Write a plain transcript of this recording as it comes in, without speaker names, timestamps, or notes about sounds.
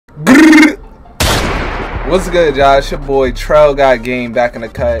What's good, y'all? It's your boy TrellGotGame back in the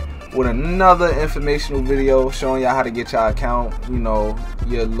cut with another informational video showing y'all how to get y'all account, you know,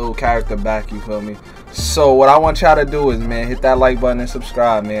 your little character back, you feel me? So what I want y'all to do is, man, hit that like button and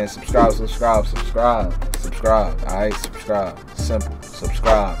subscribe, man. Subscribe, alright? Subscribe. Simple.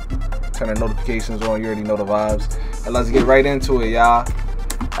 Subscribe. Turn the notifications on, you already know the vibes. And let's get right into it, y'all.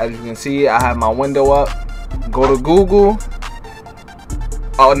 As you can see, I have my window up. Go to Google.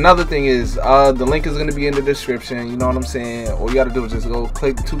 Oh, another thing is, the link is going to be in the description. You know what I'm saying? All you got to do is just go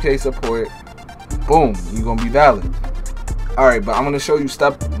click 2K support. Boom. You're going to be valid. Alright, but I'm going to show you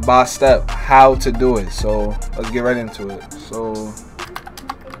step by step how to do it. So, let's get right into it. So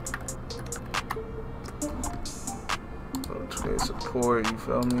 2K support, you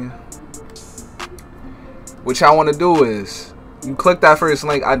feel me? What y'all want to do is, you click that first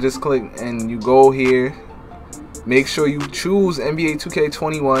link I just clicked and you go here. Make sure you choose NBA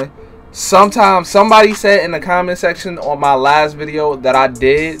 2K21. Sometimes somebody said in the comment section on my last video that I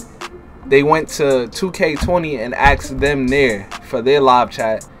did, they went to 2K20 and asked them there for their live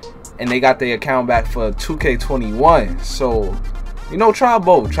chat, and they got their account back for 2K21. So, you know, try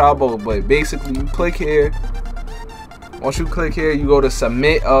both. But basically, you click here. Once you click here, you go to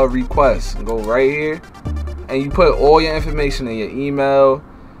submit a request. Go right here, and you put all your information in your email.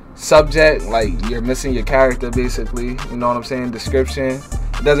 Subject, like you're missing your character, basically, you know what I'm saying? Description,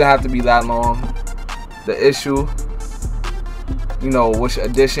 it doesn't have to be that long. The issue, you know, which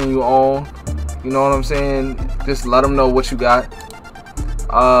edition you own, you know what I'm saying? Just let them know what you got.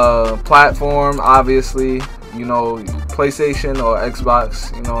 Platform, obviously, you know, PlayStation or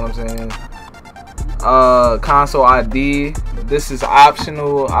Xbox, you know what I'm saying? Console ID, this is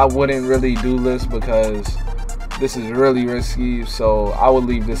optional. I wouldn't really do this because this is really risky, so I would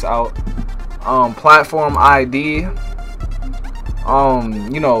leave this out. Platform ID, you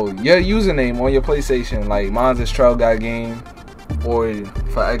know, your username on your PlayStation, like mine's is TrellGotGame, or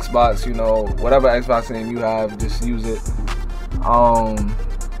for Xbox, you know, whatever Xbox name you have, just use it.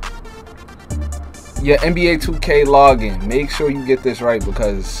 Your NBA 2K login, make sure you get this right,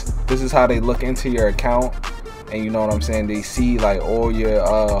 because this is how they look into your account. And you know what I'm saying, they see like all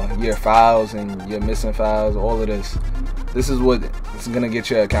your files and your missing files, all of this. This is what is gonna get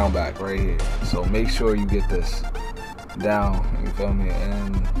your account back right here. So make sure you get this down, you feel me?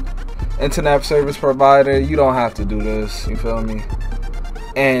 And internet service provider, you don't have to do this, you feel me?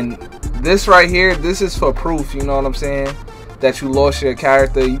 And this right here, this is for proof, you know what I'm saying, that you lost your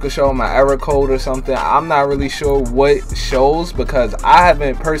character. You can show them an error code or something. I'm not really sure what shows, because I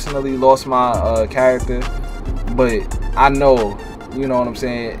haven't personally lost my character. But I know, you know what I'm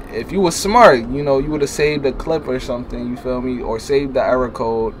saying, if you were smart, you know, you would have saved a clip or something, you feel me, or saved the error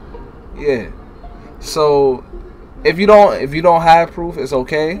code. Yeah. So if you don't have proof, it's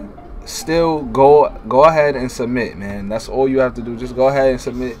okay. Still go ahead and submit, man. That's all you have to do. Just go ahead and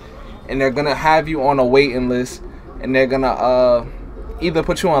submit, and they're gonna have you on a waiting list, and they're gonna either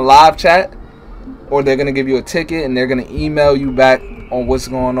put you on live chat, or they're gonna give you a ticket, and they're gonna email you back on what's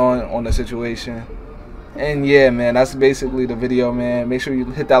going on the situation. And yeah, man, that's basically the video, man. Make sure you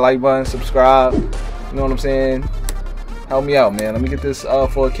hit that like button, subscribe, you know what I'm saying? Help me out, man. Let me get this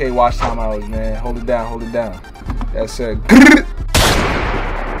 4K watch time hours, man. Hold it down. Yes, sir.